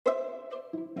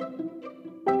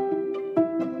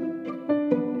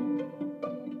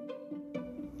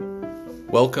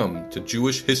Welcome to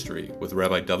Jewish History with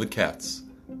Rabbi David Katz,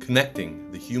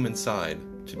 connecting the human side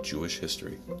to Jewish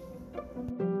history.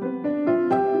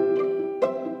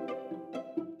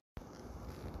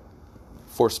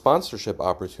 For sponsorship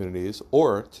opportunities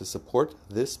or to support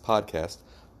this podcast,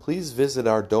 please visit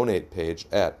our donate page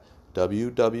at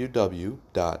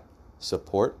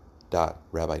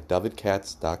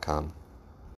www.support.rabbidavidkatz.com.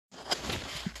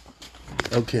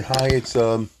 Okay, hi, it's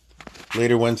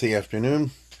later Wednesday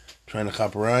afternoon, trying to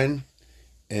hop around,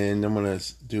 and I'm going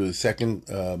to do a second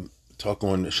talk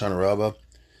on Shana Rabbah.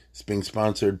 It's being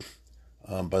sponsored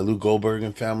by Lou Goldberg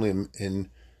and family in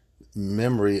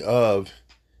memory of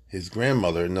his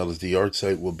grandmother. In other words, the yard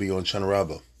site will be on Shana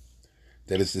Rabbah.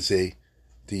 That is to say,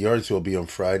 the yards will be on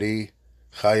Friday,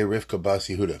 Chaya Rivka Bas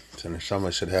Yehuda. So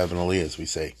Neshama should have an aliyah, as we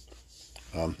say.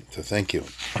 So thank you.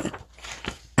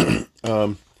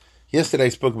 Yesterday I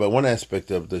spoke about one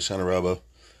aspect of the Shana Rabbah,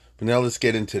 but now let's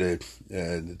get into the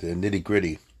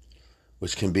nitty-gritty,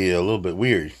 which can be a little bit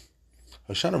weird.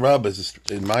 Shana Rabbah is,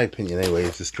 in my opinion anyway,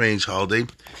 it's a strange holiday.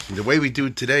 And the way we do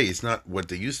it today is not what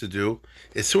they used to do.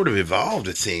 It's sort of evolved,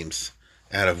 it seems,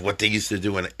 out of what they used to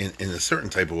do in a certain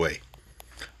type of way.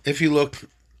 If you look,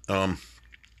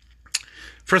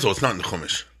 first of all, it's not in the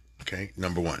Chumash, okay,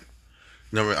 number one.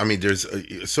 There's,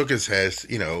 Sukkot has,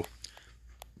 the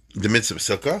mitzvah of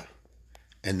Sukkah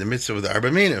and the mitzvah of the Arba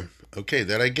Minim. Okay,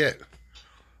 that I get.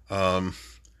 But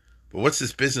what's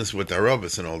this business with the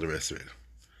Arabas and all the rest of it?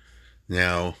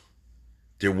 Now,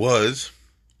 there was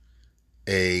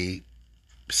a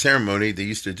ceremony they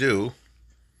used to do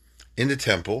in the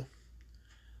temple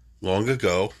long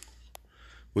ago,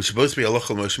 which was supposed to be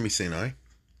Halacha Moshe Sinai.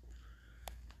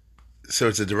 So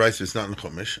it's a derisive, it's not in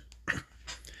Chumash.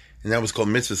 And that was called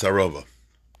Mitzvah Arava.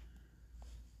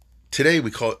 Today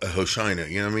we call it a Hoshina,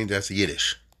 you know what I mean? That's a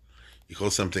Yiddish. You call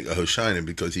something a Hoshina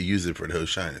because you use it for the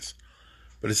Hoshinas.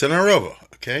 But it's an Arava,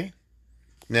 okay?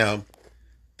 Now,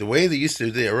 the way they used to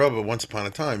do the Arava once upon a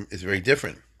time is very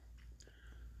different.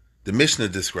 The Mishnah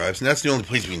describes, and that's the only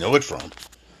place we know it from,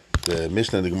 the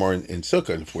Mishnah of the Gemara in Sukkah,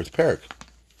 in the fourth parak.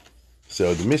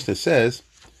 So the Mishnah says,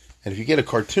 and if you get a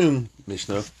cartoon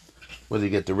Mishnah, whether you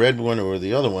get the red one or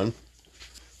the other one,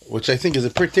 which I think is a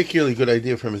particularly good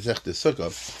idea for Masechta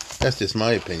Sukkah, that's just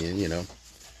my opinion,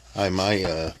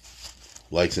 my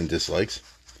likes and dislikes.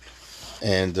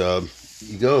 And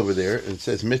you go over there, and it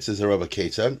says Mitzvah Zarava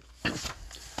Ketzad.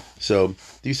 So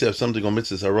they used to have something on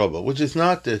Mitzvah Zarava, which is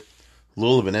not the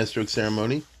Lulav and Esrog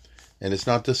ceremony, and it's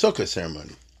not the Sukkah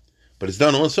ceremony, but it's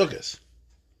done on Sukkahs.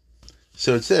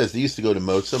 So it says, they used to go to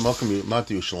Motza, Malkam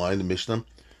Mati Yerushalayim, the Mishnah.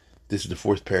 This is the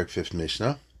fourth parak, fifth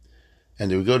Mishnah.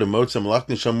 And they would go to Motza,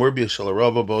 Malakni Shamurbia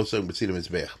Shalarava, Bosa, and B'tzida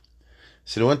Mizbech.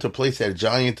 So they went to a place that had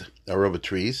giant Arava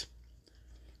trees,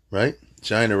 right?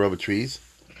 Giant Arava trees,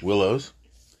 willows,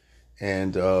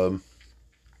 and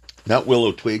not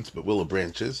willow twigs, but willow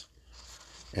branches.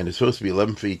 And it's supposed to be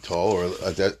 11 feet tall,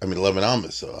 11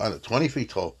 amas, so I don't know, 20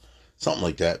 feet tall, something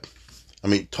like that.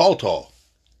 Tall.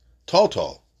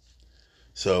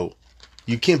 So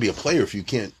you can't be a player if you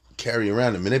can't carry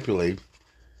around and manipulate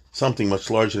something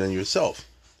much larger than yourself.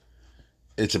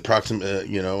 It's approximate,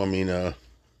 think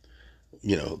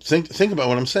about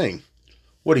what I'm saying.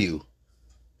 What are you,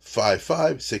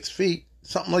 5'5", 6 feet,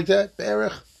 something like that,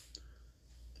 Berech?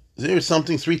 There's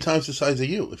something 3 times the size of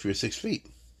you if you're 6 feet.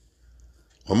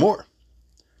 Or more.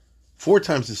 4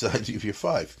 times the size if you're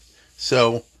 5.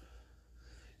 So,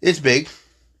 it's big.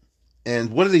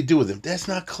 And what do they do with them? That's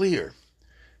not clear.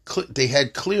 They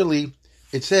had clearly,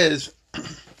 it says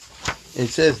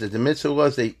that the mitzvah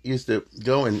was they used to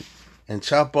go and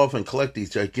chop off and collect these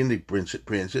gigantic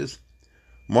branches,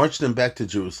 march them back to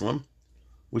Jerusalem,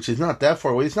 which is not that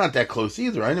far away. It's not that close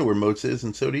either. I know where Motza is,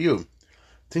 and so do you. I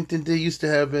think that they used to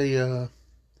have a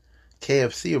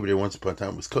KFC over there once upon a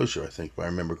time. It was kosher, I think, if I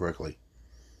remember correctly.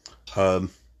 In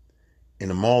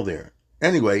a mall there.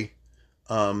 Anyway,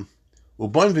 they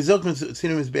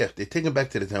take them back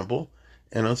to the temple,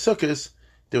 and on Sukkot,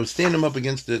 they would stand them up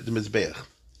against the Mizbeach.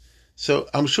 So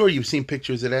I'm sure you've seen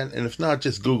pictures of that, and if not,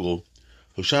 just Google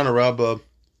Hoshana Rabbah,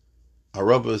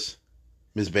 Arabas,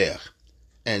 Mizbeach,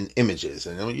 and images.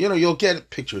 And you'll get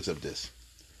pictures of this.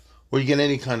 Or you get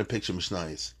any kind of picture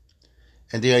Mishnayos.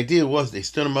 And the idea was they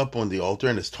stood him up on the altar,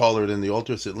 and it's taller than the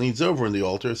altar, so it leans over in the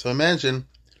altar. So imagine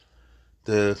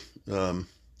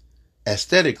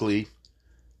aesthetically,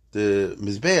 the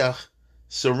Mizbeach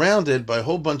surrounded by a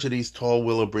whole bunch of these tall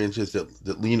willow branches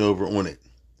that lean over on it.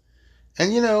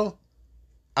 And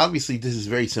obviously this is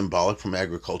very symbolic from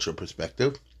agricultural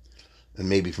perspective, and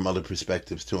maybe from other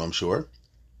perspectives too, I'm sure.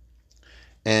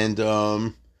 And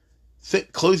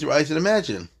close your eyes and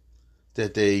imagine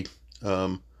that they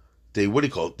what do you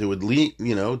call it? They would lean,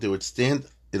 they would stand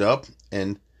it up,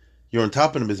 and you're on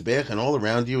top of the mizbeach, and all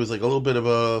around you is like a little bit of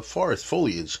a forest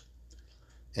foliage,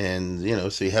 and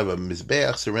so you have a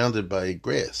mizbeach surrounded by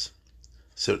grass.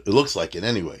 So it looks like it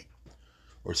anyway,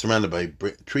 or surrounded by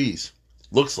trees.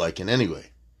 Looks like it anyway.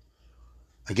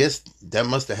 I guess that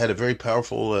must have had a very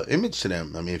powerful image to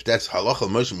them. I mean, if that's halacha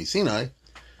Moshe Sinai,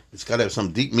 it's got to have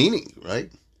some deep meaning,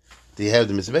 right? They have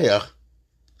the mizbeach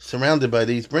surrounded by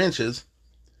these branches,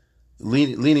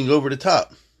 leaning over the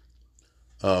top.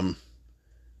 To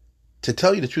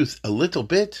tell you the truth, a little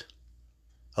bit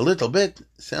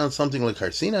sounds something like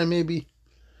Har Sinai, maybe,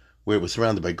 where it was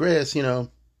surrounded by grass, with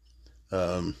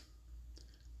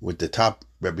the top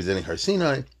representing Har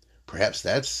Sinai. Perhaps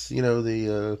that's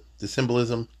the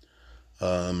symbolism.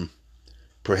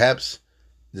 Perhaps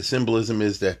the symbolism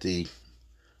is that the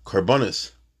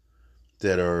karbonos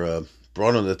that are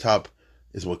brought on the top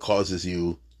is what causes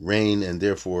you rain and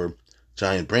therefore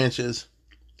giant branches.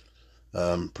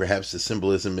 Perhaps the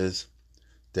symbolism is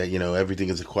that everything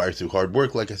is acquired through hard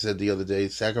work, like I said the other day,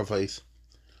 sacrifice.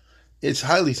 It's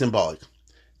highly symbolic.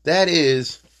 That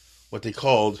is what they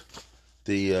called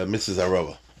the Mrs.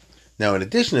 Arova. Now, in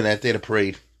addition to that, they had a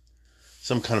parade,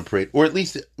 some kind of parade, or at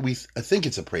least I think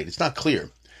it's a parade. It's not clear.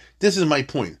 This is my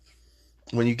point.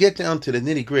 When you get down to the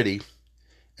nitty-gritty,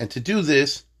 and to do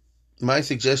this, my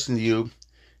suggestion to you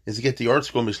is to get the Art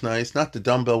Scroll Mishnayos, not the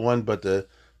dumbbell one, but the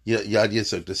Yad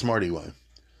Yitzchak, the Smarty one.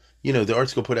 The Art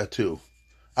Scroll put out two.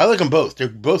 I like them both. They're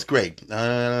both great.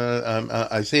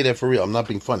 I say that for real. I'm not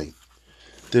being funny.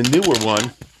 The newer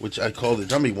one, which I call the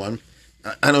dummy one,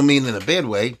 I don't mean in a bad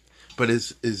way, but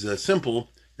is simple.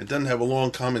 It doesn't have a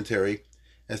long commentary.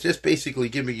 It's just basically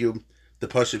giving you the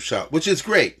Pashup shot, which is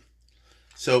great.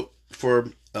 So for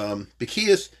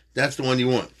Bekias, that's the one you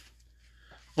want.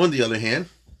 On the other hand,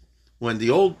 when the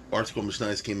old Art Scroll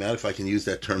Mishnayos came out, if I can use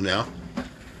that term now,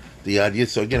 the idea,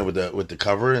 so again with the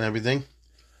cover and everything,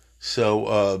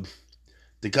 so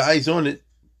the guys on it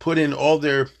put in all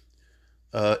their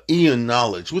Eon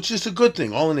knowledge, which is a good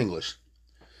thing, all in English.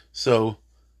 So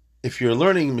if you're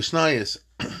learning Mishnayos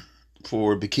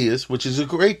for Bekias, which is a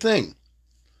great thing,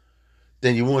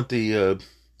 then you want the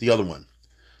other one.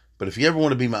 But if you ever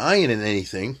want to be ma'ayin in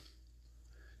anything,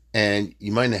 and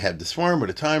you might not have the swarm or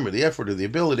the time or the effort or the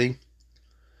ability,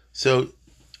 so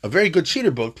a very good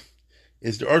cheater book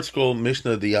is the Art Scroll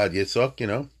Mishnah, the Yad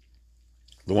Yitzchak,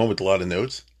 the one with a lot of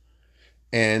notes,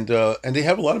 and they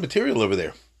have a lot of material over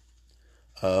there.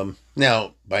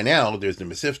 Now, by now, there's the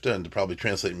Mesivta, and to probably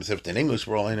translate Mesivta in English,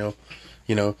 for all I know,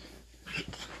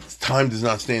 time does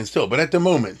not stand still. But at the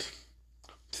moment,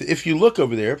 if you look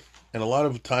over there, and a lot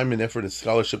of time and effort and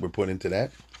scholarship were put into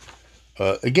that,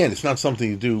 again, it's not something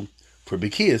you do for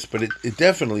Bekias, but it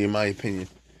definitely, in my opinion,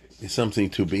 is something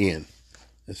to be in.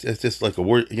 It's just like a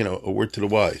word, a word to the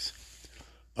wise.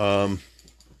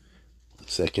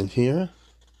 Second here.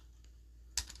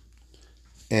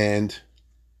 And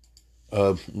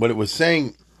what it was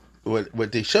saying,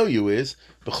 what they show you is,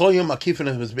 so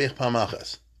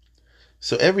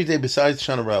every day besides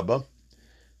Shana Rabbah,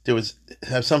 there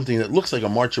have something that looks like a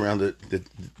march around the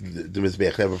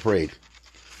Mizbeach, have a parade.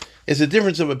 It's a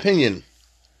difference of opinion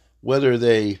whether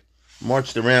they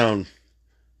marched around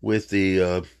with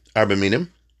the Arba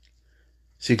Minim,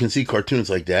 so you can see cartoons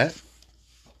like that.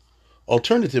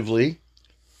 Alternatively,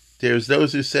 there's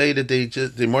those who say that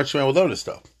they marched around with other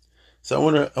stuff. So I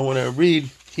want to read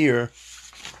here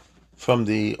from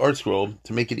the Art Scroll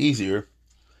to make it easier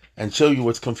and show you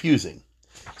what's confusing.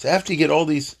 So after you get all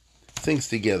these things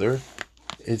together,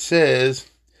 it says,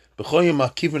 only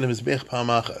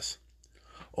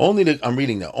I'm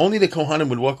reading now. Only the Kohanim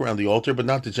would walk around the altar, but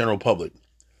not the general public.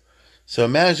 So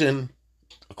imagine,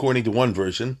 according to one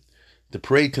version, the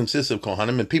parade consists of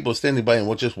Kohanim and people standing by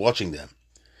and just watching them.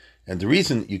 And the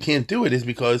reason you can't do it is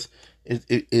because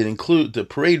it includes, the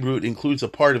parade route includes a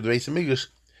part of the Beis Hamikdash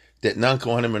that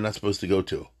non-Kohanim are not supposed to go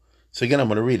to. So again, I'm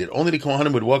going to read it. Only the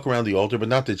Kohanim would walk around the altar, but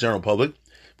not the general public,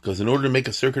 because in order to make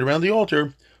a circuit around the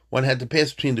altar, one had to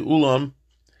pass between the Ulam,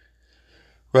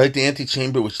 right, the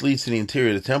antechamber, which leads to the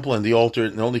interior of the temple, and the altar,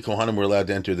 and only Kohanim were allowed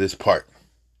to enter this part.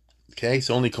 Okay,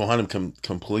 so only Kohanim can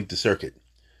complete the circuit.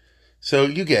 So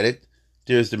you get it.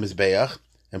 There's the Mizbeach,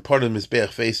 and part of the Mizbeach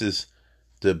faces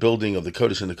the building of the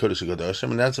Kodesh and the Kodesh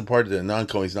HaKodashim, and that's a part that a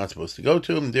non-Kohen is not supposed to go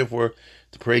to, and therefore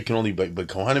the parade can only be by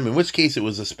Kohanim, in which case it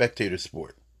was a spectator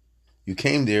sport. You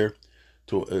came there,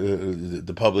 to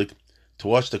the public, to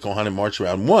watch the Kohanim march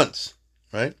around once,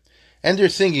 right? And they're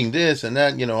singing this and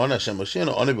that, On Hashem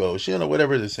Hoshino, On Ibo Hoshino,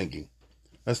 whatever they're singing.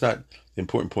 That's not the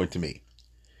important point to me.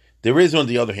 There is, on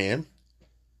the other hand,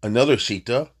 another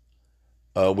shita,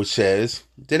 which says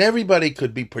that everybody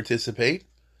could participate,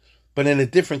 but in a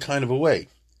different kind of a way.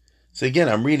 So again,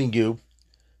 I'm reading you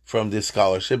from this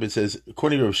scholarship. It says,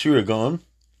 according to Rav Shira Gaon,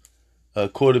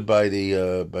 quoted by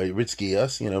Ritz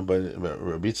Gias, by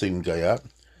Rabbi Yitzchak Gayat,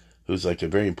 who's like a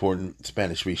very important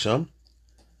Spanish Rishon,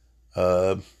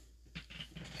 and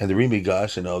the Rimi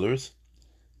Gash and others,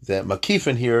 that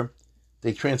Makifin here,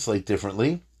 they translate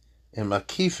differently. And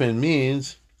Makifin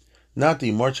means not that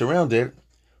you march around it,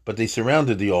 but they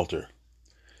surrounded the altar.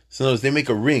 So in other words, they make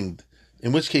a ring,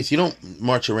 in which case you don't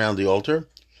march around the altar.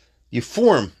 You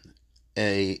form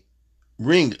a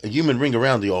ring, a human ring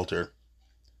around the altar,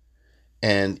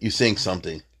 and you sing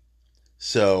something.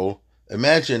 So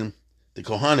imagine the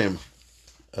Kohanim,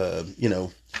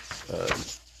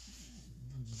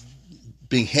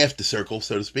 being half the circle,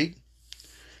 so to speak,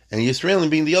 and the Yisraelim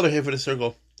being the other half of the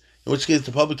circle, in which case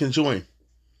the public can join.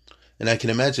 And I can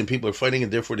imagine people are fighting,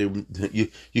 and therefore you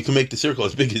can make the circle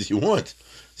as big as you want.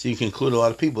 So you can include a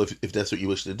lot of people if that's what you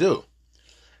wish to do.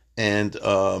 And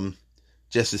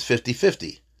just as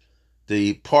 50-50.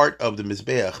 The part of the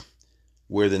Mizbeach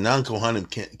where the non-Kohanim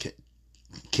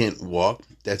can't walk,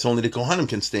 that's only the Kohanim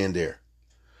can stand there.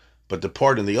 But the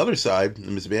part on the other side,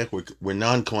 the Mizbeach, where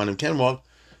non-Kohanim can walk,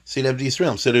 so you'd have the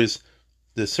Yisrael. So there's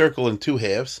the circle in two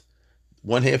halves.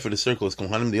 One half of the circle is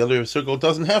Kohanim, the other circle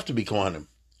doesn't have to be Kohanim.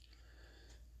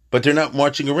 But they're not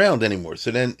marching around anymore.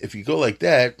 So then, if you go like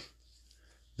that,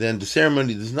 then the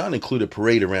ceremony does not include a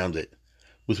parade around it,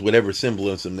 with whatever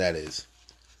symbolism that is.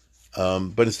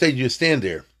 But instead, you just stand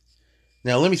there.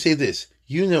 Now, let me say this.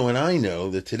 You know and I know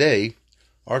that today,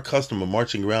 our custom of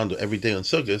marching around every day on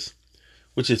Sukkot,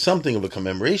 which is something of a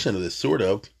commemoration of this, sort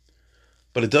of,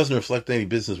 but it doesn't reflect any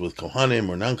business with Kohanim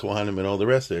or non-Kohanim and all the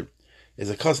rest of it, is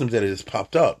a custom that has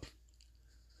popped up.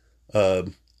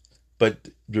 But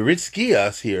the Ritz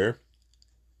Gias here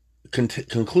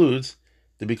concludes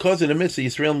that because of the mitzvah,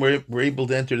 Yisrael were able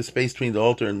to enter the space between the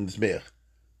altar and the Mizbeach.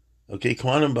 Okay,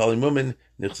 Kohanim b'alimumin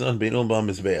nichsan beinul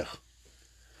b'mizbeach.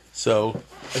 So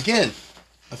again,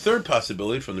 a third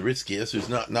possibility from the Ritz Gias, who's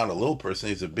not a little person,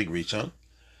 he's a big Rishon,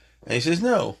 and he says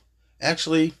no,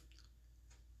 actually,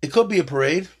 it could be a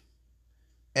parade,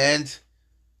 and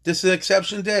this is an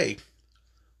exception day,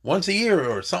 once a year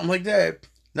or something like that.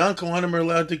 Non-Kohanim are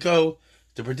allowed to go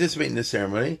to participate in this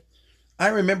ceremony. I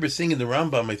remember seeing in the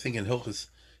Rambam, I think in Hilchos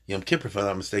Yom Kippur, if I'm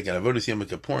not mistaken, Avodas Yom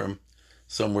Kippurim,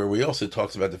 somewhere where he also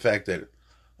talks about the fact that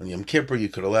on Yom Kippur you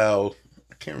could allow,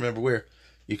 I can't remember where,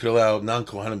 you could allow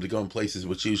non-Kohanim to go in places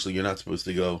which usually you're not supposed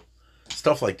to go.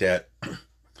 Stuff like that.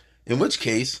 In which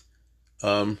case,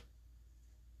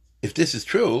 if this is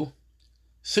true,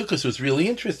 Sukkot was really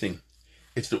interesting.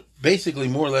 It's basically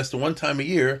more or less the one time a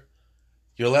year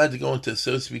you're allowed to go into,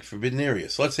 so to speak, forbidden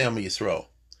areas. So let's say I'm a Yisrael,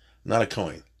 not a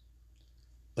Kohen.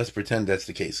 Let's pretend that's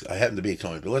the case. I happen to be a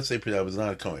Kohen, but let's say I was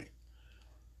not a Kohen.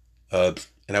 And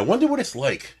I wonder what it's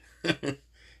like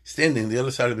standing on the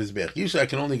other side of his bech. Usually I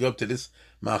can only go up to this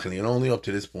machane and only up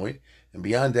to this point, and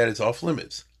beyond that it's off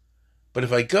limits. But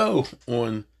if I go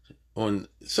on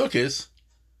Sukkot,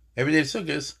 every day of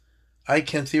Sukkot, I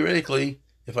can theoretically,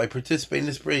 if I participate in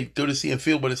this parade, go to see and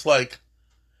feel what it's like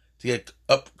to get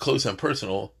up close and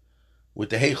personal with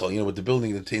the Heichal, with the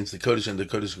building that contains the Kodesh and the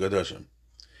Kodesh Kodashim.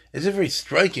 It's very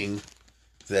striking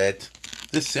that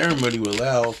this ceremony will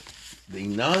allow the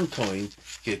non-Kohen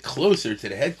to get closer to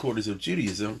the headquarters of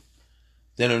Judaism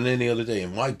than on any other day.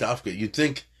 And why Dafka? You'd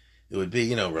think it would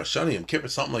be, Rosh Hashanah, Yom Kippur,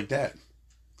 something like that.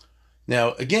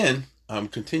 Now, again, I'm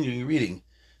continuing reading.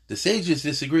 The sages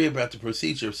disagree about the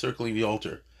procedure of circling the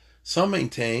altar. Some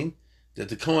maintain that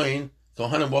the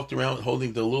Kohanim walked around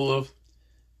holding the lulav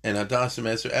and Hadassah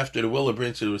Maser after the willow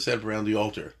branches were set up around the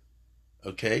altar.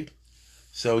 Okay?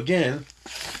 So again,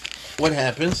 what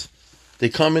happens? They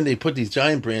come in, they put these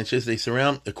giant branches, they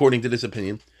surround, according to this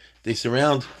opinion, they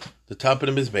surround the top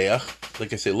of the Mizbeach.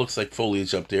 Like I said, it looks like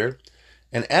foliage up there.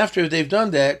 And after they've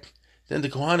done that, then the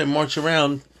Kohanim march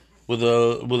around with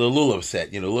a lulav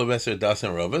set, lulav Maser, Hadassah,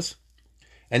 and Ravas.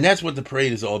 And that's what the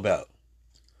parade is all about.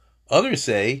 Others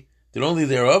say that only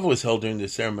their Rav was held during the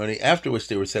ceremony, after which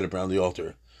they were set up around the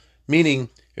altar. Meaning,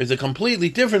 there's a completely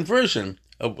different version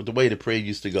of the way the parade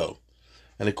used to go.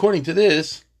 And according to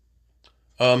this,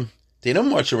 they don't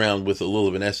march around with a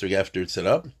lulav and esrog after it's set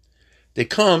up. They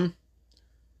come,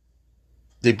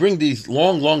 they bring these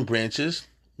long branches,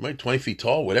 right, 20 feet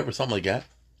tall, whatever, something like that.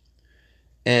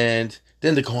 And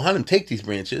then the Kohanim take these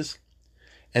branches,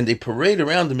 and they parade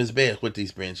around the Mizbeach with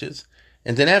these branches.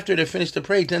 And then after they finish the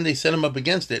parade, then they set them up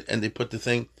against it, and they put the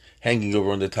thing hanging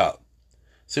over on the top.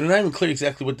 So they're not even clear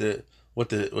exactly what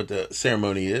the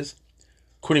ceremony is.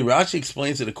 According Rashi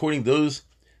explains that according to those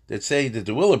that say that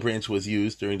the willow branch was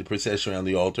used during the procession around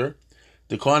the altar,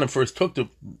 the Kohanim first took the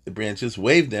branches,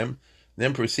 waved them,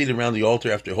 then proceeded around the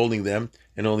altar after holding them,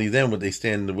 and only then would they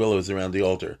stand in the willows around the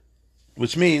altar.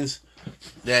 Which means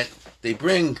that they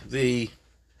bring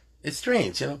it's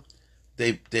strange,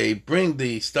 They bring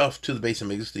the stuff to the base of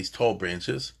Mikdash, these tall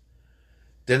branches,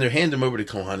 then they hand them over to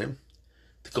Kohanim.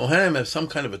 The Kohanim have some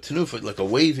kind of a tenufa, like a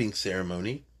waving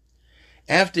ceremony.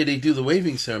 After they do the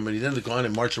waving ceremony, then the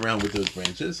Kohanim march around with those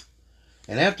branches.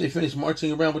 And after they finish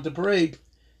marching around with the parade,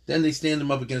 then they stand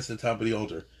them up against the top of the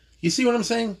altar. You see what I'm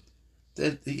saying?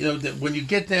 That that when you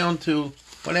get down to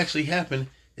what actually happened,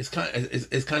 it's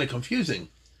kind of confusing.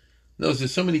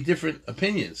 There's so many different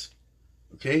opinions.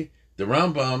 Okay, the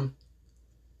Rambam,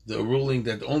 the ruling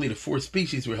that only the 4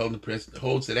 species were held in the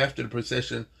holds that after the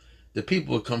procession, the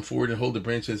people would come forward and hold the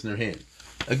branches in their hand.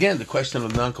 Again, the question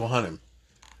of non-Kohanim.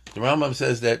 The Rambam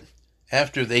says that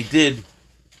after they did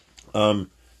the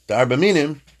Arba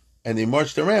Minim and they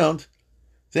marched around,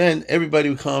 then everybody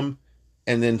would come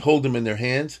and then hold them in their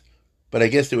hands. But I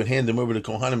guess they would hand them over to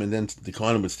Kohanim, and then the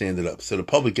Kohanim would stand it up. So the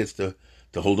public gets to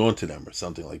hold on to them or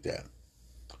something like that.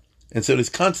 And so there's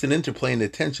constant interplay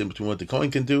and tension between what the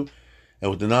Kohen can do and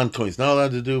what the non-Kohen is not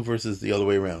allowed to do versus the other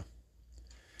way around.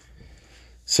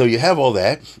 So you have all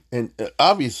that, and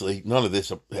obviously none of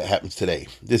this happens today.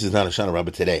 This is not a Shana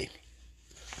Rabbah today.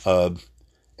 And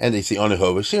they say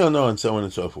Onehova, Shiono, and so on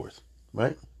and so forth.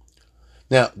 Right?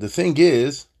 Now, the thing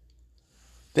is,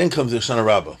 then comes the Shana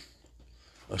Rabbah.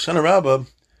 Shana Rabbah,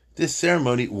 this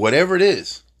ceremony, whatever it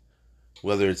is,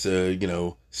 whether it's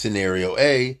scenario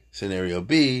A, scenario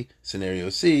B, scenario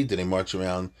C, do they march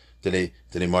around? Do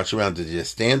they march around? Do they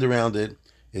just stand around it?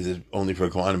 Is it only for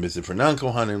Kohanim? Is it for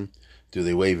non-Kohanim? Do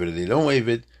they wave it or they don't wave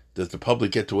it? Does the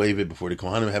public get to wave it before the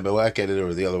Kohanim have a whack at it,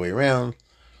 or the other way around?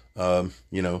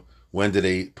 When do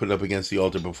they put it up against the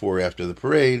altar, before or after the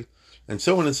parade? And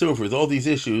so on and so forth. All these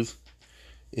issues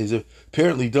is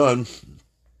apparently done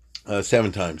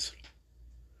 7 times.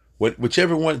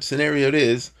 Whichever one scenario it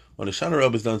is, on the Shana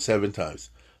Rabbah is done 7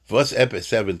 times. Vos Epes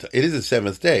 7 times. It is the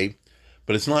 7th day,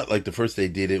 but it's not like the first day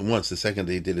did it once, the second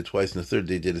day did it twice, and the third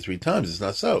day did it 3 times. It's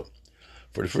not so.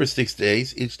 For the first 6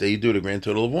 days, each day you do it a grand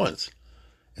total of once.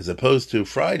 As opposed to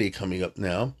Friday coming up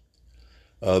now,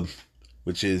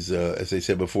 which is, as I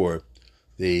said before,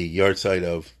 the yard site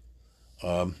of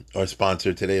our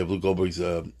sponsor today, of Lou Goldberg's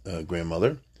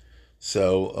grandmother.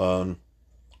 So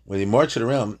when you march it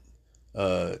around,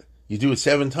 you do it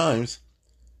 7 times.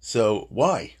 So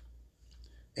why?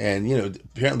 And,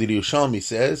 apparently the Yerushalmi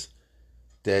says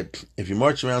that if you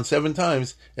march around 7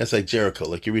 times, that's like Jericho,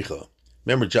 like Yericho.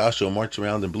 Remember, Joshua marched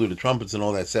around and blew the trumpets and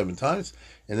all that 7 times,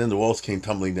 and then the walls came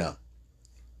tumbling down.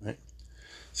 Right?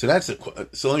 So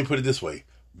so let me put it this way: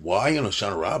 why on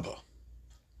Hoshana Rabbah?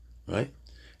 Right?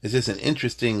 It's just an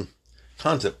interesting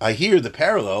concept. I hear the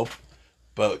parallel,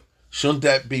 but shouldn't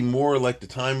that be more like the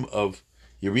time of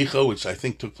Yericho, which I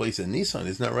think took place in Nisan?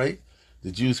 Isn't that right?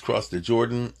 The Jews crossed the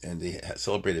Jordan and they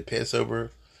celebrated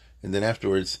Passover, and then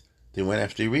afterwards they went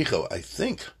after Yericho, I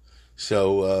think.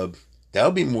 So that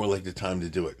would be more like the time to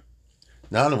do it.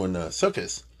 Not on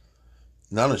Sukkot,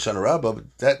 not on Shana Rabbah, but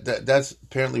that's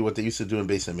apparently what they used to do in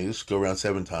Beis Hamikdash, go around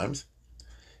 7 times.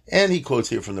 And he quotes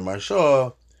here from the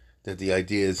Maharsha that the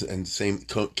idea is, and same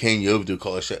Kain Yovdu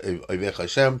Kol Avech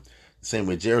Hashem, the same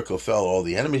way Jericho fell, all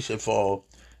the enemies should fall,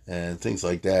 and things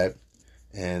like that.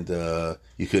 And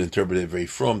you could interpret it very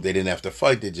from. They didn't have to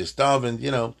fight; they just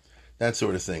davened, that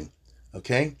sort of thing.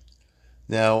 Okay,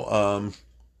 now.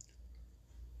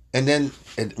 And then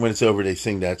when it's over, they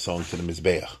sing that song to the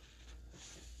Mizbeach.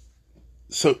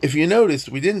 So if you noticed,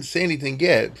 we didn't say anything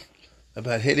yet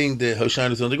about hitting the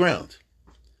Hoshanas on the ground.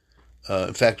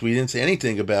 In fact, we didn't say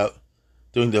anything about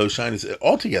doing the Hoshanas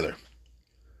altogether.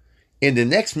 In the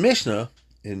next Mishnah,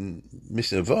 in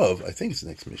Mishnah Vav, I think it's the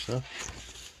next Mishnah.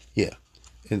 Yeah.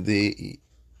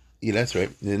 That's right.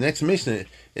 In the next Mishnah,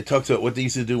 it talks about what they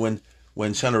used to do when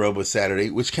Shana Rabbah was Saturday,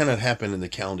 which cannot happen in the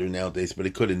calendar nowadays, but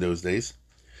it could in those days.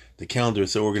 The calendar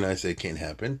is so organized that it can't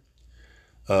happen.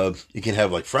 You can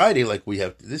have like Friday, like we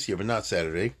have this year, but not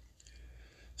Saturday.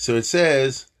 So it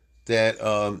says that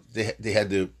they had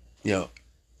to,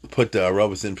 put the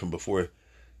Rabbahs in from before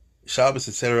Shabbos,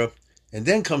 etc. And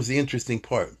then comes the interesting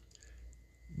part.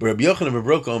 Rabbi Yochanan ben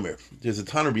Broka Omer. There's a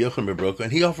ton of Rabbi Yochanan ben Broka,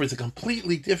 and he offers a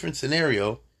completely different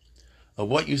scenario of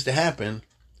what used to happen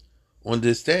on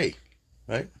this day,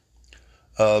 right?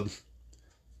 And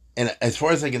as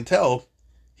far as I can tell,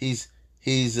 he's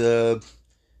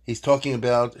talking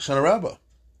about Shana Rabbah,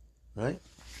 right?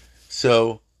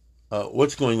 So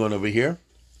what's going on over here?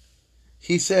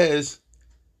 He says,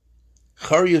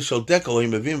 Charia shall dekel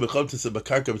him avim v'chavtis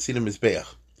b'karka b'tzidim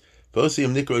mizbeach.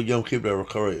 V'osiyim nikro yom chibra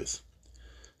r'charayos.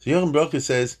 So Yochanan Baruch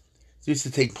says he used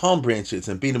to take palm branches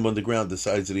and beat them on the ground, the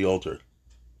sides of the altar.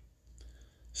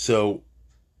 So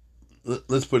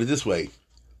let's put it this way.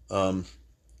 So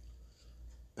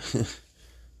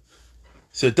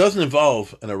it doesn't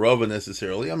involve an arava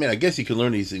necessarily. I mean, I guess you can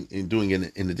learn these in doing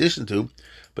it in addition to,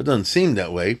 but it doesn't seem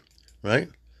that way, right?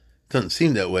 It doesn't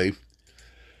seem that way.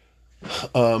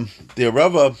 The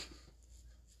arava,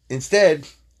 instead,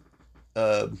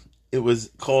 it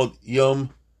was called Yom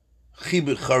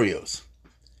Chibur Charios.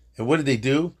 And what did they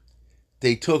do?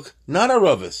 They took not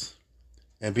aravas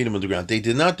and beat them on the ground. They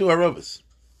did not do aravas.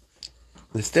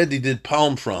 Instead, they did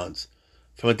palm fronds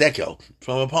from a dekel,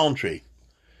 from a palm tree.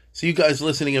 So you guys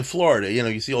listening in Florida,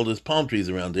 you see all those palm trees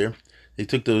around there. They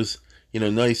took those,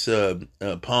 nice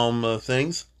palm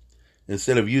things.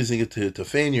 Instead of using it to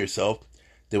fan yourself,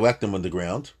 they whacked them on the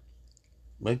ground.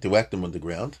 Right? They whacked them on the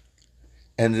ground.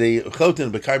 And they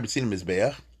choten b'kar b'tzidim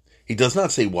mizbeach. He does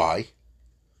not say why.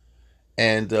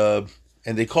 And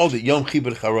they called it Yom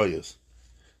Chibur Charayos,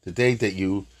 the day that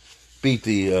you beat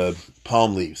the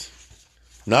palm leaves,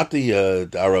 not the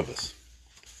aravas.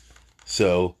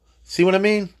 So, see what I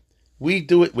mean? We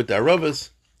do it with the aravas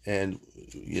and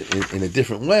in a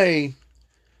different way.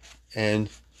 And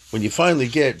when you finally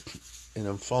get, and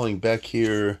I'm falling back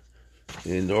here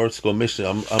in the Art School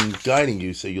Mishnah, I'm guiding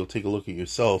you so you'll take a look at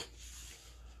yourself.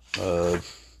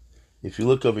 If you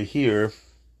look over here,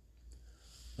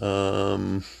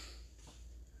 on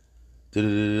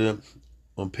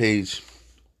page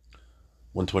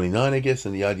 129, I guess,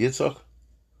 in the Yad Yitzchak.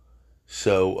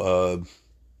 So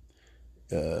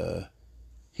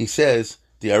he says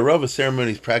the Arava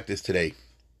ceremony is practiced today,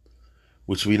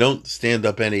 which we don't stand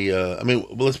up any.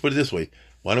 Let's put it this way: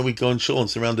 why don't we go in shul and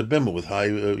surround the bimah with high,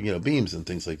 beams and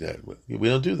things like that? We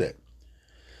don't do that.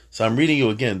 So I'm reading you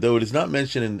again. Though it is not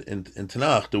mentioned in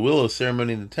Tanakh, the willow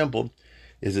ceremony in the temple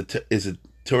is a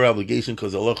Torah obligation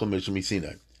because Allah Mishmi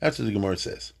Sinai. That's what the Gemara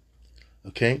says.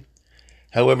 Okay?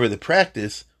 However, the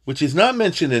practice, which is not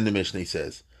mentioned in the Mishnah,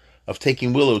 says, of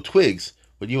taking willow twigs,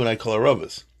 what you and I call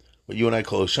aravas, what you and I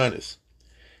call oshanis,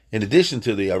 in addition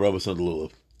to the aravas on the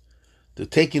lulav, the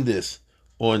taking this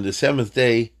on the seventh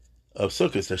day of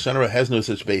Sukkot, the Shana has no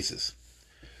such basis.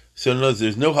 So in other words,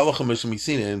 there's no halacha Mishmi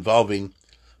Sinai involving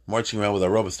marching around with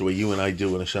aravas the way you and I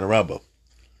do in a Shana Rabbah.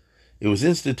 It was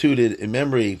instituted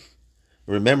in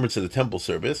remembrance of the temple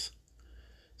service.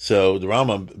 So the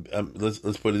Rambam,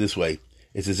 let's put it this way: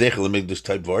 it's a Zeichel HaMikdash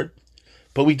type vart,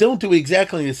 but we don't do it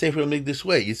exactly in the Sefer HaMikdash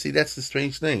way. You see, that's the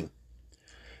strange thing.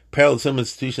 Parallel to some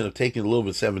institution of taking a little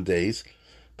bit 7 days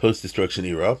post-destruction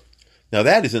era. Now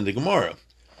that is in the Gemara.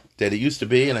 That it used to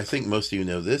be, and I think most of you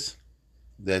know this,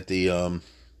 that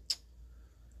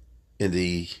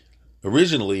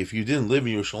originally, if you didn't live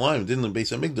in Yerushalayim, didn't live in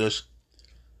Beis HaMikdash,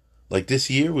 like this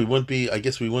year, we wouldn't be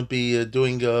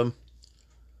doing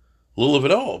lulav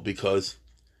at all, because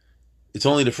it's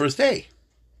only the first day.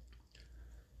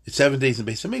 It's 7 days in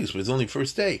Beis HaMikdash, but it's only the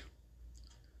first day.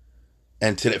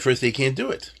 And today, first day, you can't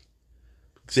do it.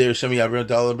 So it'd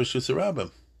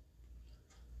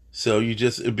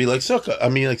be like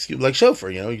sukkah. Like shofar,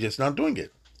 you're just not doing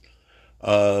it.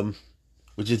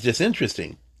 Which is just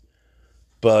interesting.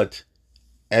 But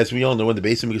as we all know, when the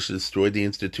Beis HaMikdash was destroyed, they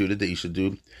instituted that you should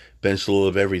do ben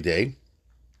shluv every day.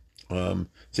 Zeichel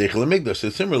HaMikdash. So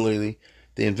similarly,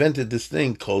 they invented this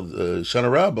thing called Shana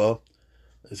Rabbah.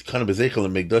 It's kind of a Zeichel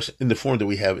HaMikdash in the form that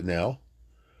we have it now,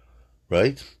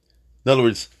 right? In other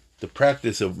words, the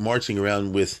practice of marching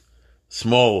around with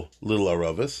small little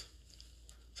aravas.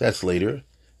 So that's later.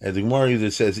 And the Gemara either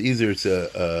says it's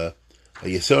a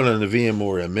Yesod Nevi'im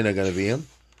or a Minhag Nevi'im.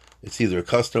 It's either a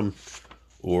custom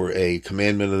or a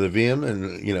commandment of the Nevi'im,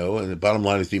 and the bottom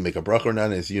line is, do you make a bracha or not?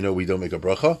 And as you know, we don't make a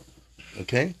bracha.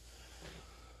 Okay?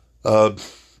 And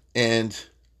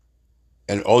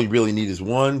all you really need is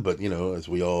one, but, as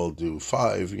we all do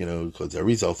 5, because the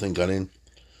Arizal thing got in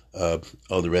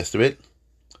all the rest of it.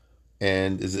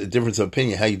 And there's a difference of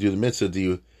opinion how you do the mitzvah. Do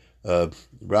you,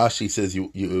 Rashi says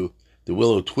the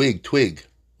willow twig,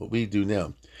 what we do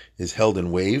now, is held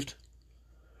and waved,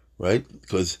 right?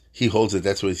 Because he holds that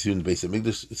that's what he's doing in the Beis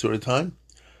HaMikdash sort of time.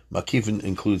 Makif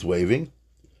includes waving.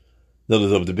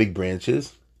 Another of the big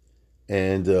branches.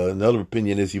 And another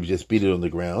opinion is you just beat it on the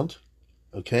ground,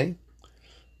 okay?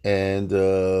 And,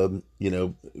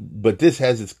 but this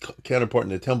has its counterpart in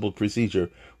the temple procedure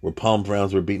where palm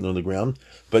fronds were beaten on the ground,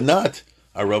 but not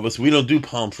aravas. We don't do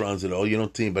palm fronds at all. You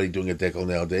don't see anybody doing a dekel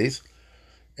nowadays.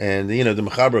 And, the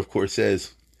Mechaber, of course,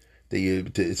 says that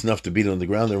it's enough to beat it on the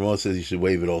ground. The Ramah says you should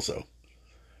wave it also.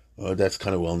 That's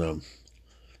kind of well known.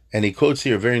 And he quotes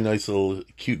here a very nice little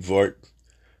cute vart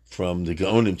from the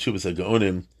Gaonim, Chubas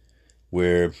HaGaonim,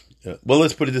 where, well,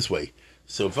 let's put it this way.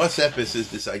 So Vas Epis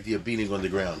is this idea of beating on the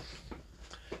ground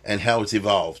and how it's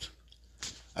evolved.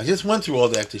 I just went through all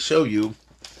that to show you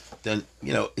that,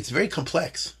 it's very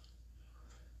complex.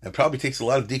 It probably takes a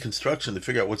lot of deconstruction to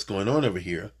figure out what's going on over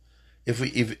here,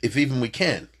 if even we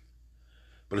can.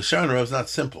 But a Shana Rav is not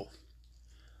simple.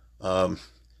 And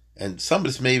some of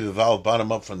this may have evolved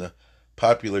bottom up from the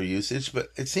popular usage, but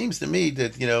it seems to me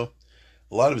that, a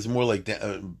lot of it's more like,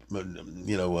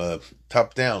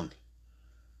 top down.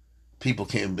 People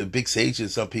big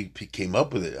sages, some people came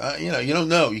up with it. You don't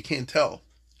know, you can't tell.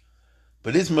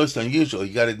 But it's most unusual,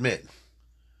 you got to admit.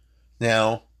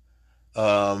 Now,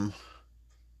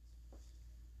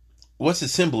 what's the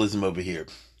symbolism over here?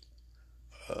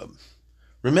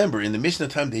 Remember, in the Mishnah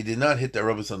time, they did not hit the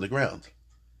Arabas on the ground.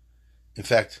 In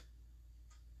fact,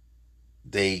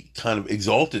 they kind of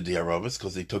exalted the Arabas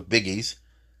because they took biggies,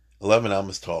 11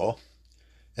 amas tall,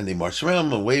 and they marched around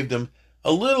them and waved them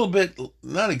a little bit,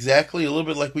 not exactly, a little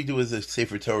bit like we do as a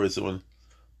Sefer Torah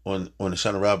on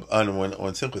Hoshana Rabbah,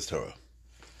 on Simchas Torah.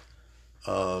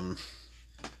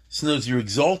 So notice you're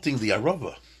exalting the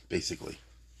Arava, basically.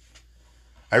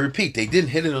 I repeat, they didn't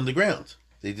hit it on the ground.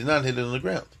 They did not hit it on the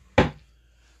ground.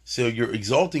 So you're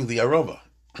exalting the Arava.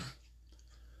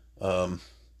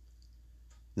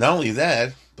 Not only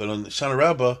that, but on Shana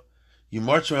Rabbah, you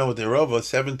march around with the Arava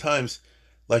 7 times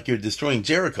like you're destroying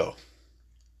Jericho.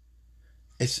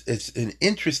 It's an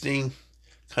interesting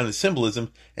kind of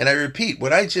symbolism. And I repeat,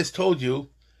 what I just told you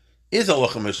is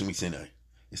Halacha Moshe Sinai.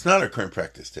 It's not our current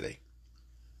practice today.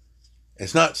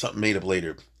 It's not something made up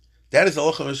later. That is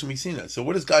Halacha Moshe Sinai. So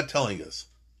what is God telling us?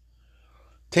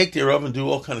 Take the Arava and do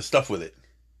all kind of stuff with it.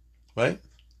 Right?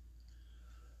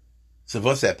 So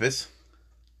Vos Epis.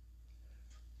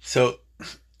 So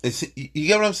you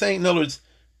get what I'm saying? In other words,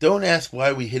 don't ask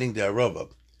why we're hitting the Arava.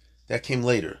 That came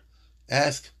later.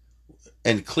 Ask,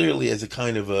 and clearly as a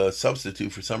kind of a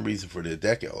substitute for some reason for the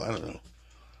decal. I don't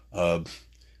know.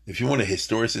 If you want a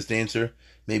historicist answer,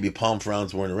 maybe palm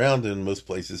fronds weren't around in most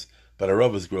places, but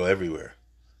Aravas grow everywhere.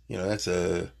 That's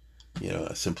a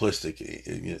simplistic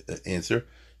answer.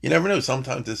 You never know.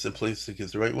 Sometimes the simplistic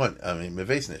is the right one. I mean,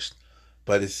 meves nicht.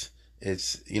 But it's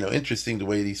interesting the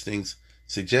way these things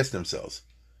suggest themselves.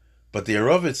 But the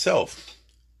Arav itself,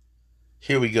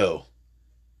 here we go.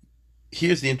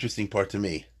 Here's the interesting part to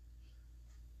me.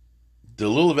 The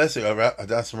lulav esrog are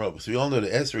adas and robos. We all know the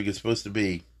esrog is supposed to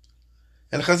be,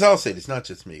 and Chazal said it's not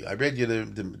just me. I read you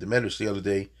the medrash the other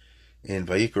day in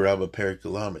Vayikra Rabbah Perik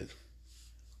Lamed.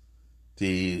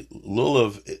 The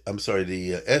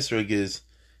esrog is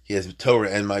he has Torah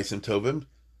and Maisim Tovim.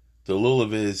 The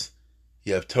lulav is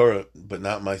you have Torah but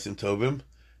not Maisim Tovim.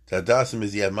 The Hadasim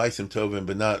is you have Maisim Tovim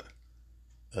but not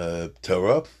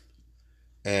Torah.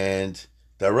 And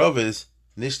the Arav is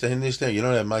Nishta. You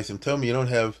don't have Maisim Tovim. You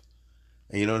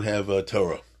don't have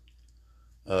Torah.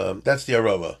 That's the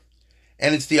Arava.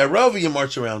 And it's the Arava you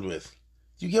march around with.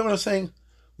 Do you get what I'm saying?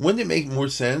 Wouldn't it make more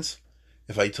sense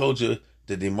if I told you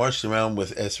that they marched around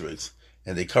with esrigs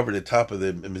and they covered the top of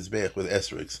the Mizbeach with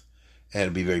esrigs and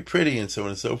it'd be very pretty and so on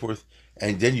and so forth,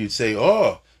 and then you'd say,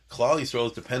 oh, Klal Yisrael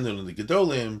is dependent on the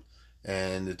Gedolim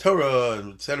and the Torah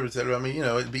and et cetera, et cetera. I mean,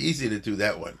 it'd be easy to do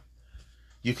that one.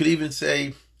 You could even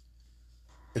say,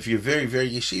 if you're very, very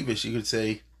yeshivish, you could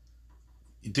say,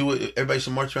 do it. Everybody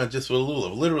should march around just with a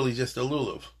lulav, literally just a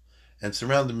lulav, and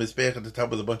surround the mizbeach at the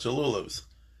top with a bunch of lulavs.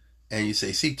 And you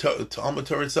say, see, Talmud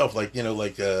Torah itself, what am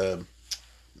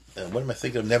I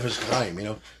thinking of? Nefesh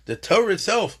Chaim, the Torah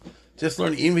itself. Just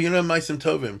learn, even if you don't have Maisim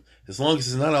Tovim, as long as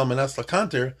it's not Al Manas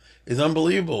Lakanter, is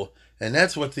unbelievable, and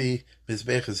that's what the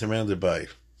mizbeach is surrounded by.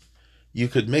 You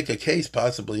could make a case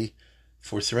possibly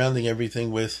for surrounding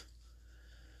everything with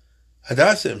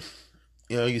Hadasim.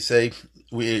 You say,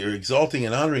 we are exalting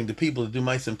and honoring the people who do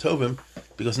Maisim Tovim,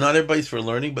 because not everybody's for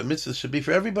learning, but mitzvahs should be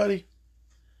for everybody.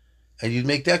 And you'd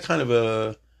make that kind of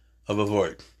a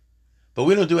vort. But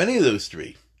we don't do any of those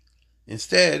three.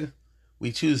 Instead,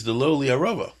 we choose the lowly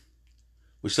Arava,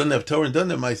 which doesn't have Torah and doesn't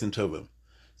have Maisim Tovim.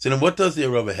 So then what does the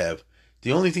Arava have?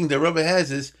 The only thing the Arava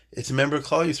has is, it's a member of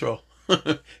Klal Yisrael.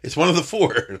 It's one of the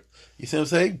 4. You see what I'm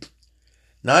saying?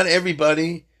 Not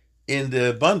everybody in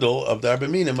the bundle of the Arba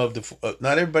Minim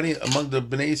not everybody among the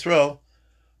Bnei Yisrael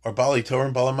are Bali Torah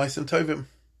and Bala Maisim Tovim.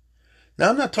 Now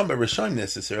I'm not talking about Rishonim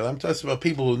necessarily. I'm talking about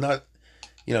people who are not,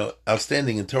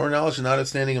 outstanding in Torah knowledge and not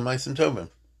outstanding in Maisim Tovim.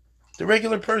 The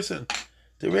regular person,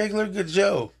 the regular good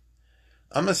Joe.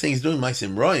 I'm not saying he's doing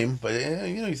Maisim Roim, but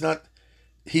he's not.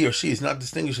 He or she is not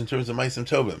distinguished in terms of Maisim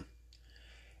Tovim,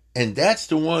 and that's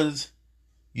the ones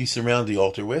you surround the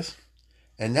altar with.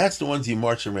 And that's the ones you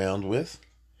march around with.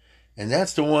 And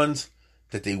that's the ones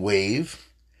that they wave.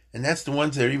 And that's the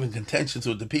ones that are even contentious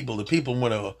with the people. The people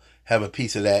want to have a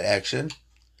piece of that action.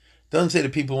 Doesn't say the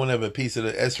people want to have a piece of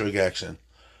the esrog action.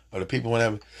 Or the people want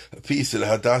to have a piece of the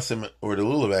hadassim or the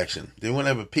lulav action. They want to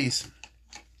have a piece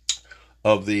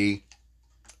of the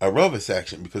Aravas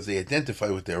action because they identify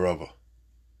with the Arava.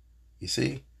 You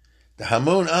see? The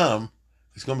Hamon Am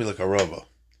is going to be like Arava.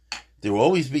 There will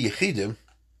always be Yechidim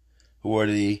who are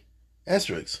the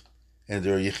esrogs. And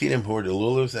there are Yechidim who are the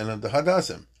lulavs and the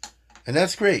hadassim. And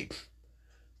that's great.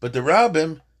 But the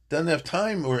Rabbim doesn't have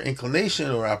time or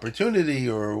inclination or opportunity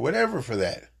or whatever for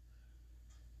that.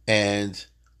 And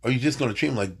are you just going to treat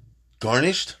them like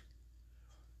garnished?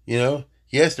 You know,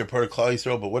 yes, they're part of Klal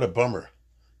Yisrael, but what a bummer.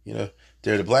 You know,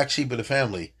 they're the black sheep of the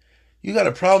family. You got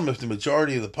a problem if the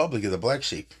majority of the public is the black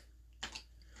sheep.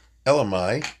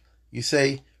 Elamai, you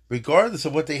say, regardless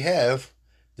of what they have,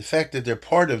 the fact that they're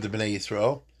part of the Bnei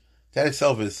Yisrael, that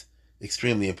itself is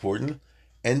extremely important.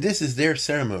 And this is their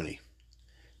ceremony.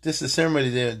 This is a ceremony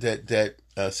that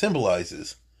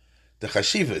symbolizes the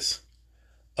chashivas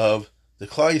of the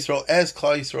Klal Yisrael as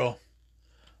Klal Yisrael,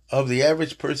 of the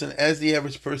average person as the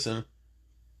average person,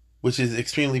 which is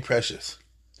extremely precious.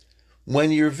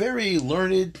 When you're very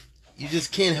learned, you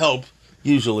just can't help,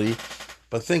 usually,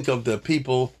 but think of the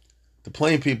people, the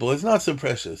plain people, as not so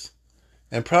precious.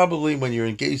 And probably when you're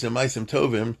engaged in Maisim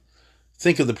Tovim,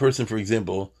 think of the person, for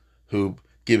example, who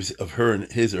gives of her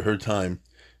and his or her time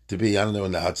to be, I don't know,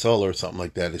 in the Hatzal or something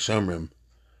like that, a Shomrim.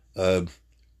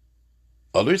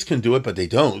 Others can do it, but they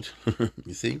don't.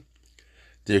 You see?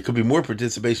 There could be more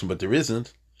participation, but there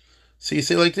isn't. So you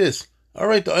say like this, all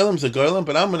right, the Olam's a Goylam,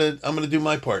 but I'm gonna do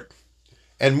my part.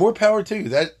 And more power to you.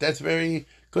 That's very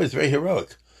good. It's very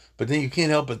heroic. But then you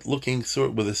can't help but looking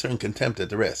with a certain contempt at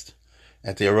the rest,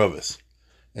 at the Aravas.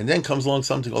 And then comes along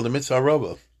something called the Mitzvah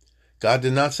Arava. God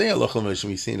did not say Alachal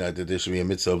Moshe Sinai that there should be a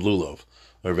Mitzvah of Lulav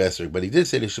or Vesrog, but he did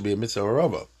say there should be a Mitzvah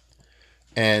Arava.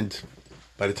 And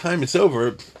by the time it's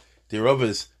over, the Arava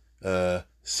is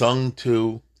sung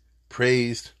to,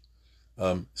 praised,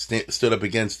 stood up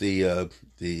against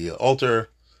the altar,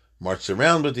 marched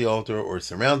around with the altar, or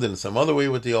surrounded in some other way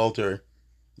with the altar.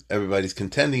 Everybody's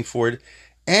contending for it.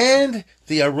 And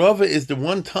the Arava is the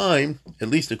one time, at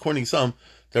least according to some,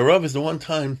 the Arava is the one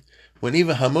time when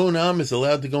even Hamonam is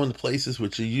allowed to go into places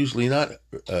which are usually not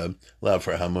allowed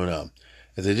for Hamonam.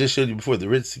 As I just showed you before, the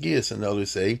Ritzkias and others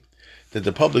say that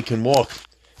the public can walk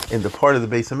in the part of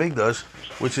the Beis HaMikdash,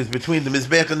 which is between the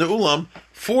Mizbech and the Ulam,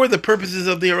 for the purposes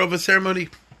of the Arava ceremony.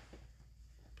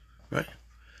 Right?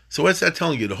 So what's that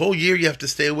telling you? The whole year you have to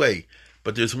stay away.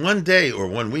 But there's one day or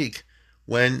 1 week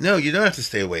when, no, you don't have to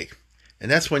stay away. And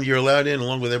that's when you're allowed in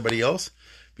along with everybody else,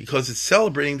 because it's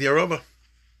celebrating the Arava.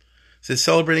 So it's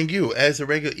celebrating you as a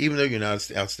regular, even though you're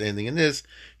not outstanding in this,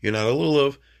 you're not a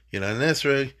Lulav, you're not an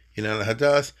Esrog, you're not a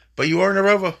Hadas, but you are an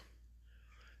Arava.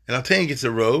 And I'll tell you, it's a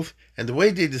rove, and the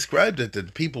way they described it, that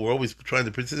the people were always trying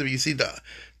to participate, you see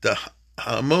the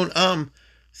Hamon Am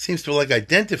seems to have like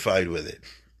identified with it.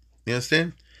 You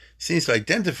understand? Seems to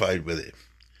identified with it.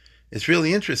 It's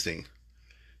really interesting.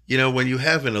 You know, when you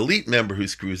have an elite member who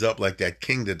screws up, like that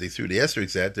king that they threw the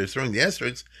esrogs at, they're throwing the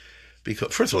esrogs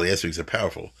because, first of all, the esrogs are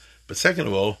powerful. But second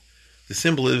of all, the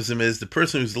symbolism is the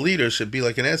person who's the leader should be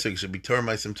like an esrog, should be Torah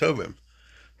Maisim Tovim.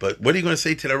 But what are you going to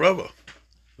say to the Rava?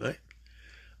 Right?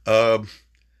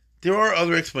 There are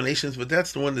other explanations, but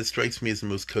that's the one that strikes me as the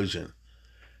most cogent.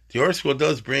 The article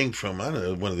does bring from, I don't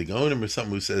know, one of the Gaonim or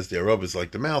something who says the Arava is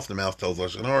like the mouth tells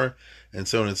Lashon Hara, and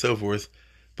so on and so forth.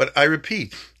 But I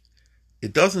repeat,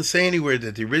 it doesn't say anywhere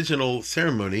that the original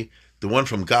ceremony, the one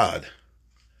from God,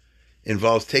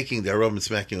 involves taking the Arava and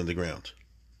smacking on the ground.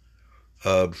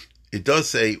 It does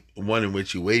say one in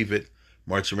which you wave it,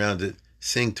 march around it,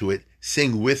 sing to it,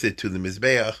 sing with it to the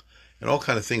Mizbeach, and all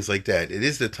kind of things like that. It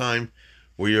is the time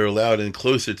where you're allowed in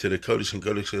closer to the Kodesh and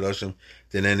Kodesh Kodashim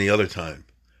than any other time.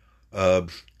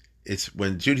 It's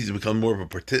when Judaism becomes more of a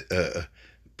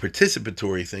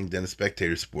participatory thing than a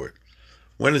spectator sport.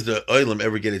 When does the Olam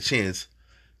ever get a chance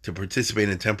to participate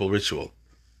in temple ritual?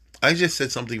 I just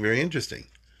said something very interesting.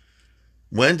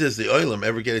 When does the Olam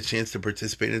ever get a chance to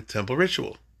participate in temple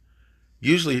ritual?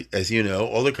 Usually, as you know,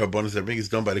 all the karbonos everything is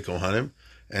done by the Kohanim,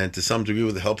 and to some degree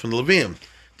with the help from the Leviim.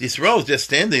 The Yisrael is just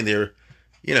standing there,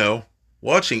 you know,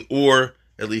 watching, or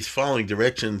at least following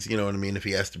directions, you know what I mean, if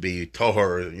he has to be tahor,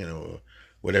 or, you know,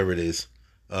 whatever it is.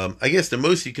 I guess the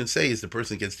most you can say is the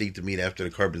person gets to eat the meat after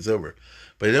the carbon's over.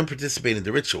 But they don't participate in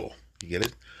the ritual. You get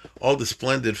it? All the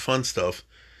splendid, fun stuff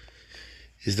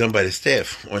is done by the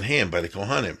staff, on hand, by the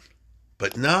Kohanim.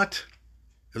 But not,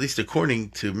 at least according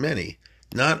to many,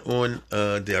 not on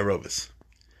the Aravas.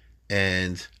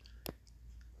 And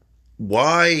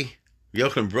why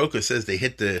Yochanan Broka says they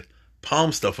hit the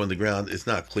palm stuff on the ground is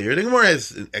not clear. The Gemara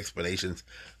has explanations,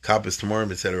 Kappas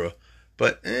Tamarim, etc.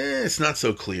 But it's not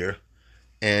so clear.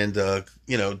 And,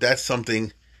 that's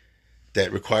something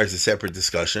that requires a separate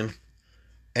discussion.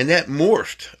 And that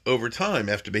morphed over time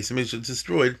after Beis Hamikdash was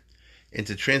destroyed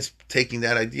into taking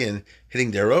that idea and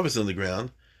hitting their Arovas on the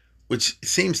ground, which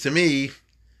seems to me,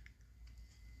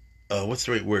 what's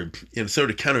the right word? Sort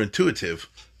of counterintuitive.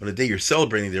 On the day you're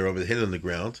celebrating their Arova, hit it on the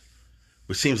ground,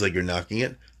 which seems like you're knocking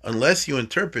it, unless you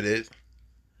interpret it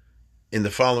in the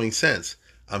following sense.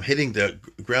 I'm hitting the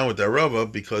ground with the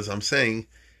Arova because I'm saying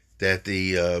that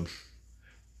the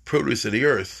produce of the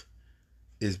earth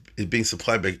is being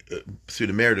supplied through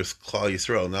the merit of Klal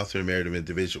Yisrael, not through the merit of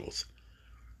individuals.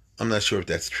 I'm not sure if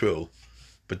that's true,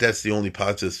 but that's the only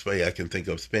positive way I can think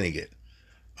of spinning it.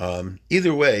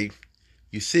 Either way,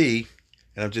 you see,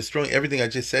 and I'm just throwing everything I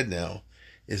just said now,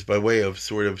 is by way of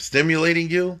sort of stimulating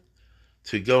you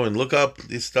to go and look up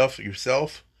this stuff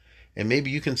yourself, and maybe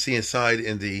you can see inside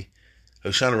in the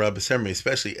Hoshana Rabbah ceremony,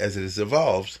 especially as it has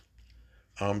evolved,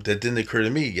 that didn't occur to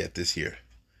me yet this year.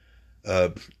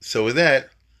 So with that,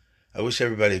 I wish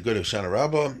everybody a good Hoshana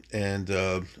Rabbah, and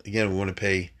again, we want to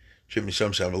pay tribute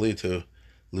Misham Shavali to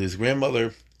Lou's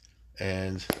grandmother,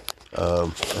 and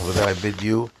with that, I bid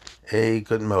you a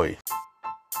good Moed.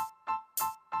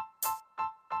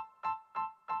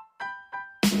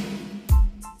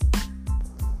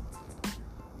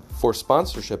 For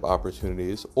sponsorship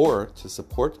opportunities or to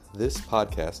support this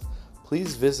podcast,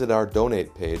 please visit our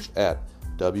donate page at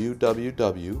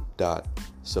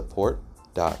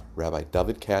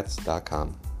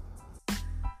www.support.rabbidavidkatz.com.